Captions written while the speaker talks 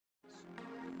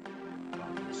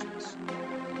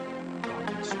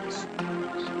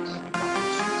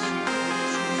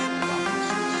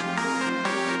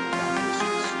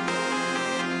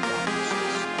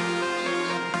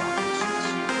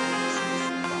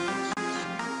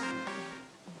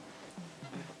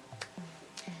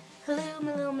Hello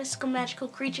my little mystical magical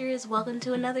creatures, welcome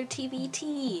to another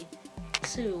TBT.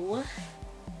 So,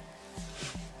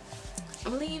 I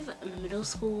believe middle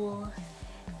school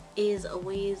is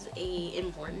always a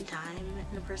important time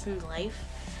in a person's life,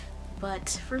 but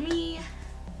for me,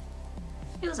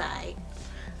 it was alright.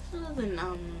 It wasn't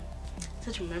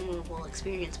such a memorable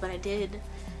experience, but I did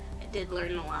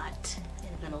learn a lot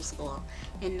in middle school,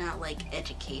 and not like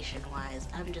education wise.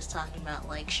 I'm just talking about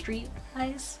like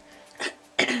streetwise.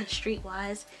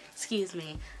 Streetwise, excuse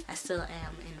me, I still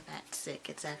am in fact sick.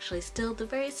 It's actually still the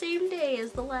very same day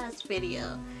as the last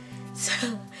video.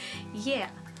 So yeah,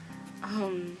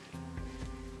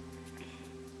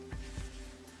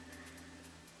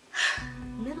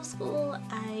 middle school,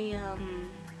 I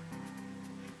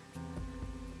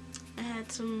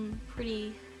had some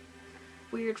pretty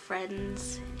weird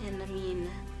friends, and I mean,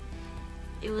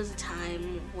 it was a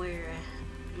time where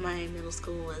my middle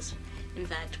school was in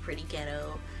fact pretty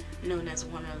ghetto, known as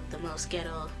one of the most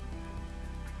ghetto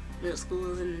middle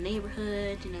schools in the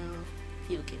neighborhood. You know,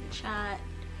 people getting shot,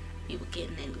 people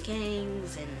getting in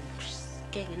gangs, and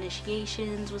gang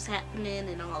initiations was happening,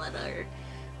 and all that other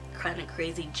kind of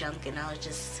crazy junk, and I was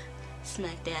just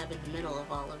smack dab in the middle of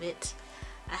all of it.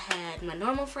 I had my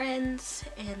normal friends,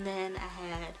 and then I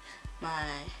had my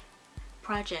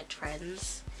project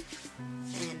friends,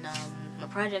 and my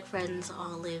project friends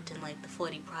all lived in like the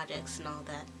 40 projects and all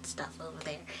that stuff over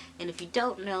there. And if you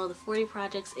don't know, the 40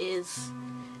 projects is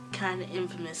kind of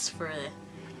infamous for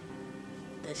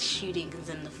the shootings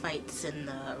and the fights and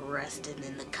the arresting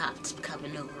and the cops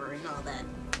coming over and all that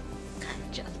kind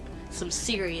of junk. Some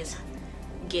serious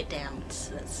get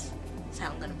downs. That's how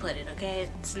I'm gonna put it, okay?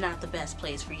 It's not the best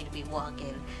place for you to be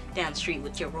walking down the street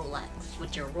with your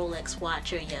Rolex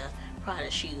watch or your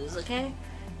Prada shoes, okay?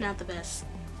 Not the best.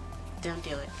 Don't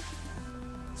do it.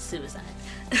 Suicide.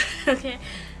 Okay?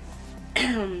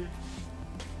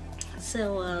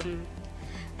 So,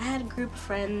 I had a group of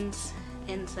friends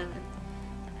in 7th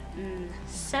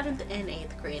and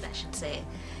 8th grade, I should say.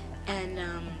 And,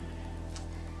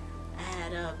 I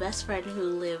had a best friend who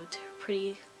lived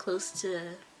pretty close to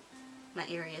my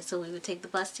area, so we would take the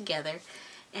bus together,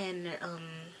 and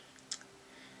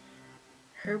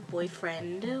her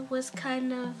boyfriend was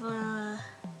kind of a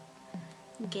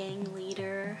gang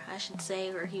leader, I should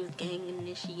say, or he was gang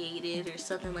initiated or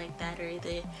something like that, or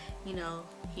either, you know,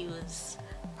 he was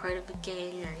part of a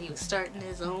gang, or he was starting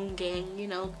his own gang, you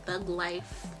know, thug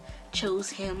life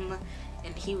chose him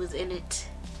and he was in it,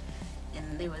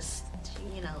 and there was,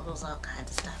 you know, it was all kinds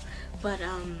of stuff. But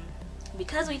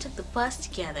because we took the bus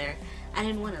together, I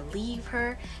didn't want to leave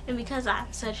her, and because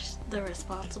I'm such the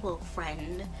responsible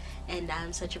friend and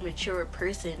I'm such a mature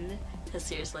person, because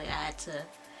seriously,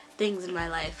 things in my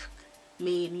life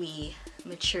made me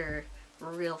mature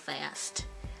real fast.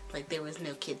 Like, there was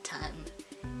no kid time.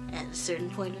 At a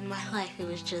certain point in my life, it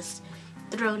was just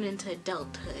thrown into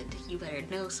adulthood. You better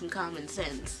know some common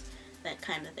sense, that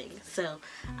kind of thing. So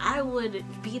I would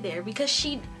be there because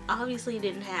she obviously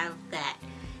didn't have that,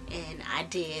 and I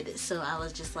did. So I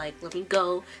was just like, let me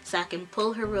go so I can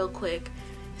pull her real quick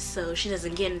so she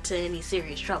doesn't get into any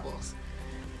serious troubles.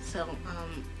 So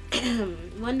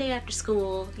one day after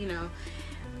school, you know,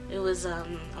 it was a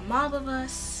mob of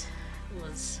us. It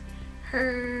was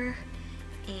her,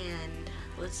 and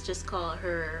let's just call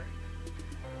her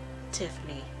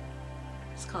Tiffany.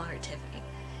 Let's call her Tiffany.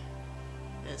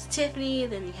 It was Tiffany,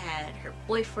 then you had her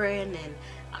boyfriend, and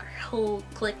our whole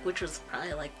clique, which was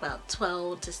probably like about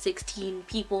 12 to 16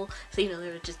 people. So, you know,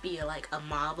 there would just be like a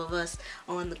mob of us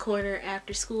on the corner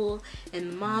after school,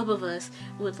 and the mob of us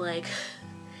would like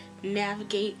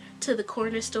navigate to the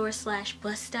corner store /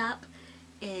 bus stop,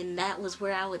 and that was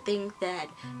where I would think that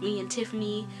me and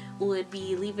Tiffany would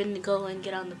be leaving to go and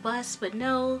get on the bus. But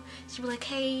no, she'd be like,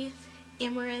 hey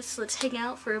Amaris, let's hang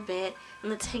out for a bit,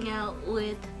 and let's hang out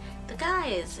with the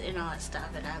guys and all that stuff.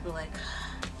 And I'd be like,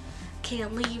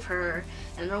 can't leave her,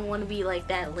 and I don't want to be like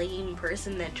that lame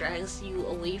person that drags you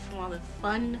away from all the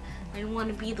fun. I didn't want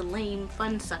to be the lame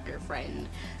fun sucker friend.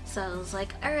 So I was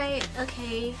like, alright,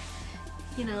 okay.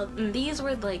 You know, and these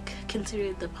were like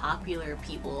considered the popular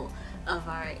people of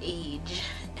our age,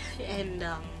 and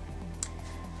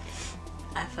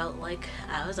I felt like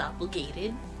I was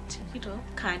obligated to, you know,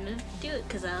 kind of do it,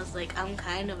 because I was like, I'm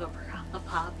kind of a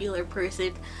popular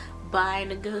person by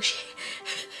negotiation,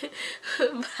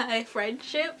 by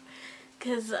friendship,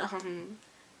 because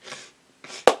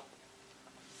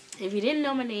if you didn't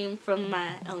know my name from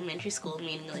my elementary school,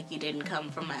 meaning like you didn't come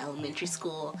from my elementary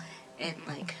school and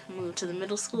like move to the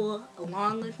middle school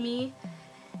along with me,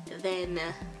 then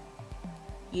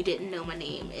you didn't know my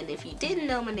name. And if you didn't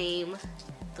know my name,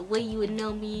 the way you would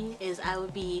know me is I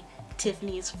would be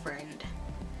Tiffany's friend.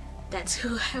 That's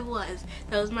who I was.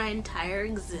 That was my entire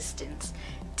existence.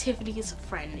 Tiffany's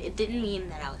friend. It didn't mean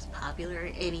that I was popular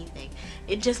or anything.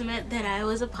 It just meant that I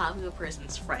was a popular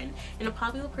person's friend. And a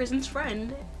popular person's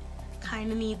friend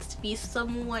kind of needs to be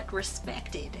somewhat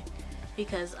respected,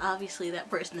 because obviously that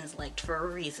person is liked for a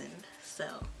reason. So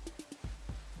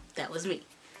that was me.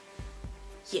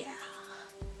 Yeah.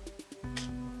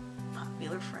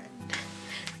 Popular friend.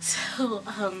 So,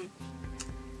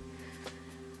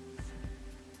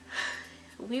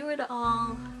 we would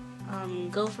all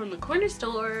go from the corner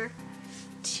store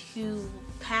to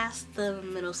past the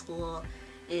middle school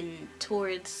and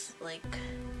towards like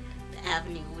the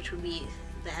avenue, which would be,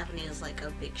 the avenue is like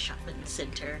a big shopping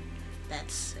center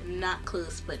that's not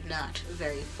close but not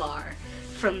very far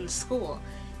from the school.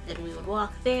 And we would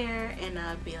walk there, and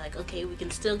I'd be like, okay, we can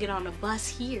still get on a bus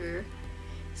here.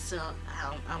 So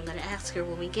I'm gonna ask her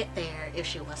when we get there if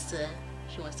she wants to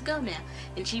go now.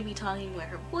 And she'd be talking with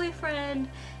her boyfriend,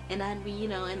 and I'd be, you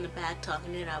know, in the back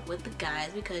talking it up with the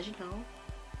guys, because, you know,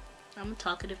 I'm a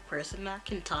talkative person. I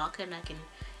can talk and I can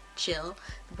chill.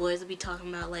 The boys would be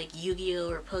talking about like Yu-Gi-Oh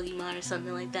or Pokemon or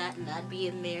something like that, and I'd be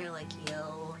in there like,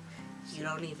 yo, you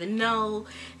don't even know.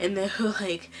 And they're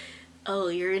like, oh,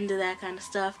 you're into that kind of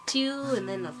stuff too? And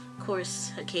then of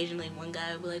course occasionally one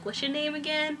guy would be like, what's your name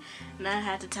again? And I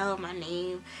had to tell him my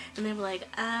name, and they were like,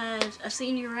 I've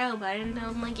seen you around, but I didn't know.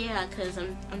 I'm like, yeah, because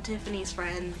I'm Tiffany's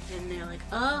friend. And they're like,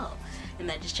 oh, and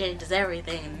that just changes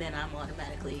everything, and then I'm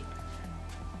automatically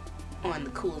on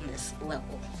the coolness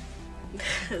level.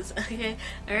 Okay,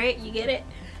 alright, you get it?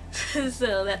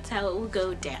 So that's how it would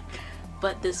go down.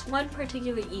 But this one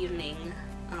particular evening,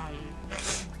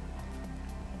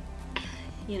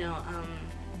 you know,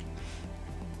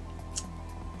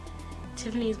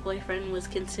 Tiffany's boyfriend was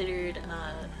considered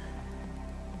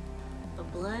a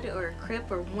blood or a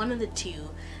crip or one of the two,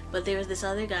 but there was this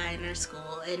other guy in our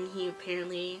school, and he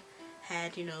apparently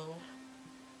had, you know,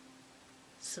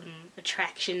 some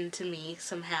attraction to me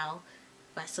somehow,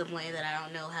 by some way that I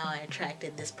don't know how I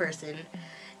attracted this person.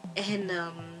 And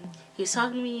he was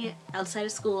talking to me outside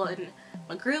of school, and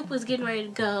my group was getting ready to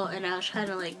go, and I was trying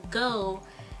to like go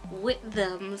with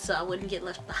them so I wouldn't get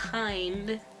left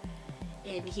behind.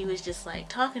 And he was just like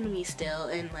talking to me still,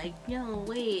 and like, yo,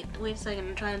 wait a second,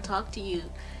 I'm trying to talk to you,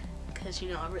 because, you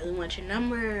know, I really want your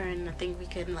number, and I think we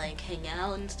could like hang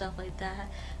out and stuff like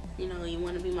that. You know, you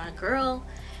want to be my girl.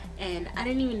 And I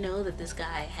didn't even know that this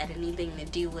guy had anything to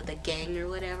do with a gang or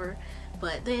whatever.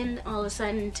 But then all of a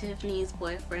sudden Tiffany's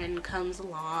boyfriend comes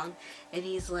along, and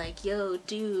he's like, yo,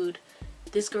 dude,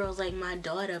 this girl's like my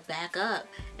daughter, back up.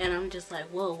 And I'm just like,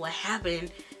 whoa, what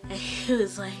happened? And he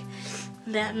was like,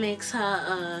 that makes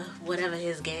her whatever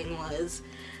his gang was.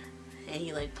 And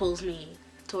he like pulls me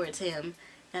towards him.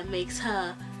 That makes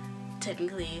her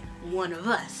technically one of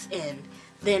us. And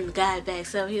then the guy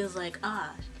backs up. He was like,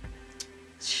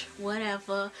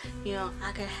 whatever, you know,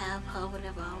 I can have her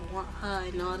whenever I want her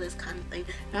and all this kind of thing.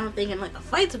 And I'm thinking like a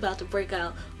fight's about to break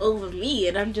out over me,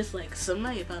 and I'm just like,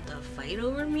 somebody about to fight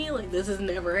over me? Like, this has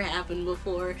never happened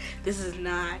before. This is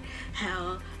not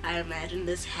how I imagined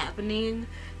this happening.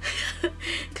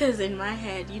 Because in my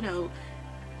head, you know,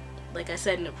 like I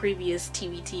said in the previous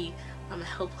TBT,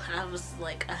 I was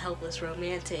like a helpless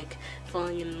romantic,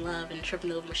 falling in love and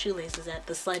tripping over my shoelaces at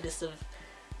the slightest of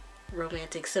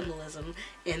romantic symbolism,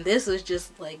 and this was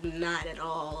just like not at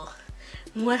all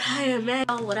what I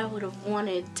imagined, what I would have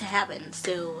wanted to happen.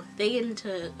 So they get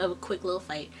into a quick little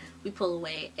fight, we pull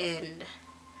away, and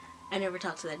I never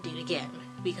talk to that dude again,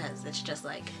 because it's just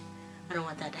like, I don't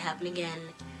want that to happen again.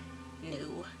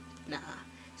 No, nah.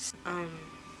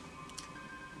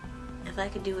 If I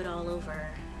could do it all over,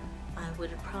 I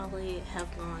would probably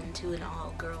have gone to an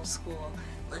all-girls school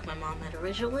like my mom had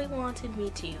originally wanted me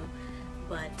to.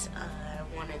 But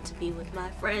I wanted to be with my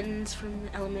friends from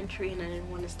elementary, and I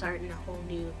didn't want to start in a whole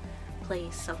new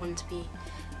place. I wanted to be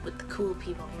with the cool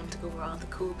people. I wanted to go where all the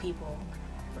cool people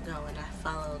were going. I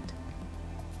followed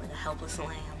like a helpless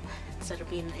lamb instead of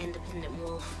being an independent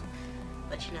wolf.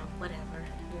 But you know, whatever.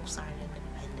 Wolves aren't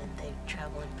independent. They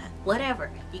travel in pack.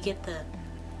 Whatever. You get the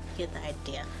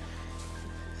idea.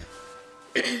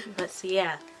 But so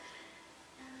yeah,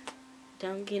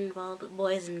 don't get involved with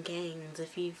boys in gangs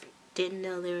if you didn't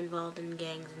know they were involved in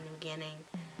gangs in the beginning.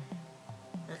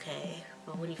 Okay,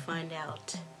 but when you find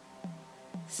out,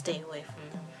 stay away from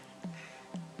them.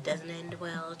 Doesn't end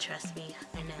well, trust me,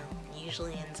 I know.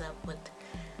 Usually ends up with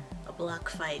a block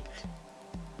fight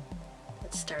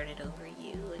that started over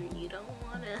you, and you don't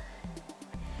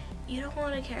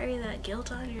wanna carry that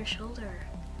guilt on your shoulder.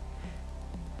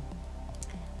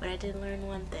 But I did learn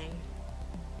one thing.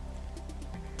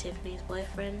 Tiffany's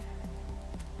boyfriend,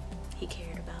 he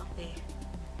cared about me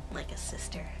like a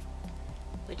sister,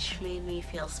 which made me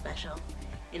feel special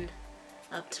and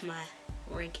up to my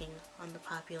ranking on the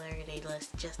popularity list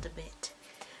just a bit.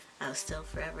 I was still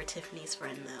forever Tiffany's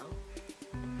friend though.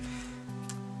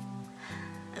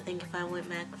 I think if I went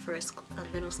back for a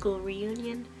middle school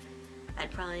reunion, I'd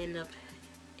probably end up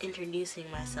introducing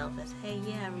myself as, hey,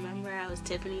 yeah, remember I was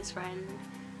Tiffany's friend?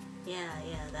 Yeah,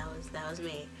 that was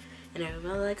me. And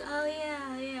everybody was like, oh yeah,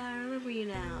 I remember you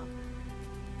now.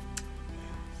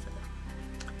 Yeah, so,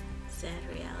 sad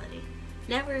reality.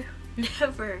 Never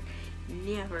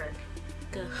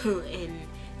go and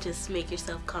just make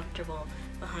yourself comfortable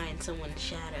behind someone's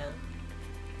shadow.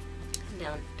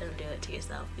 Don't do it to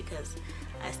yourself, because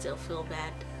I still feel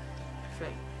bad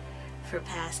for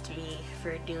past me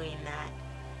for doing that.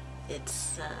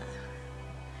 It's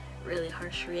really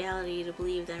harsh reality to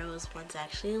believe that I was once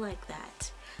actually like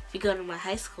that. If you go to my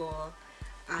high school,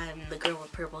 I'm the girl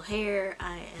with purple hair,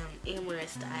 I am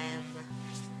amorous, I am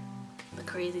the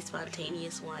crazy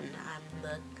spontaneous one, I'm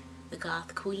the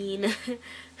goth queen,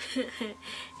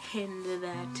 and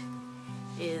that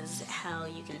is how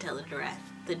you can tell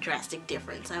the drastic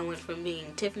difference. I went from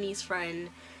being Tiffany's friend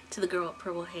to the girl with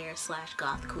purple hair /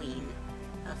 goth queen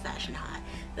of Fashion High.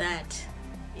 That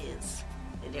is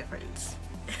the difference.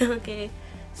 Okay,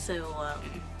 so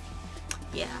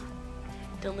yeah,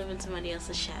 don't live in somebody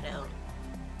else's shadow.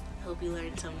 Hope you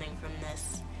learned something from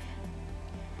this.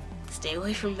 Stay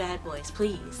away from bad boys,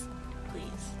 please.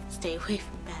 Stay away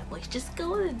from bad boys. Just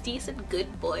go with a decent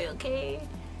good boy, okay?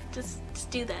 Just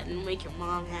do that, and make your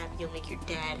mom happy, it'll make your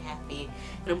dad happy,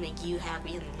 it'll make you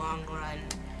happy in the long run.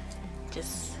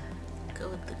 Just go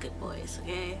with the good boys,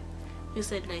 okay? Who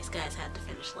said nice guys had to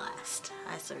finish last?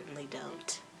 I certainly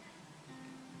don't.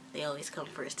 They always come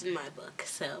first in my book.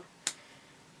 So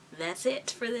that's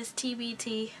it for this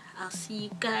TBT. I'll see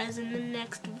you guys in the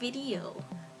next video.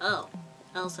 Oh,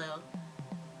 also,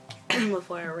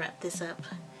 before I wrap this up,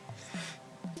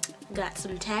 got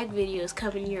some tag videos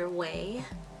coming your way.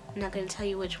 I'm not going to tell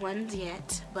you which ones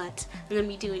yet, but I'm going to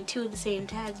be doing 2 of the same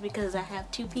tags because I have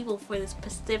 2 people for this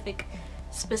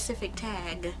specific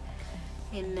tag.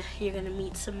 And you're going to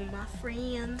meet some of my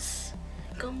friends.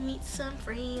 Go meet some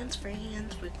friends. We're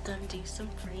going to do some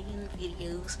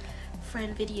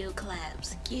friend video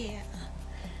collabs. Yeah.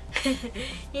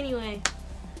 Anyway,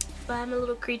 bye my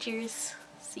little creatures.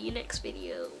 See you next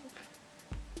video.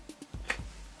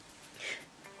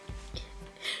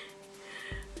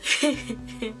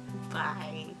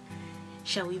 Bye.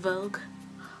 Shall we Vogue?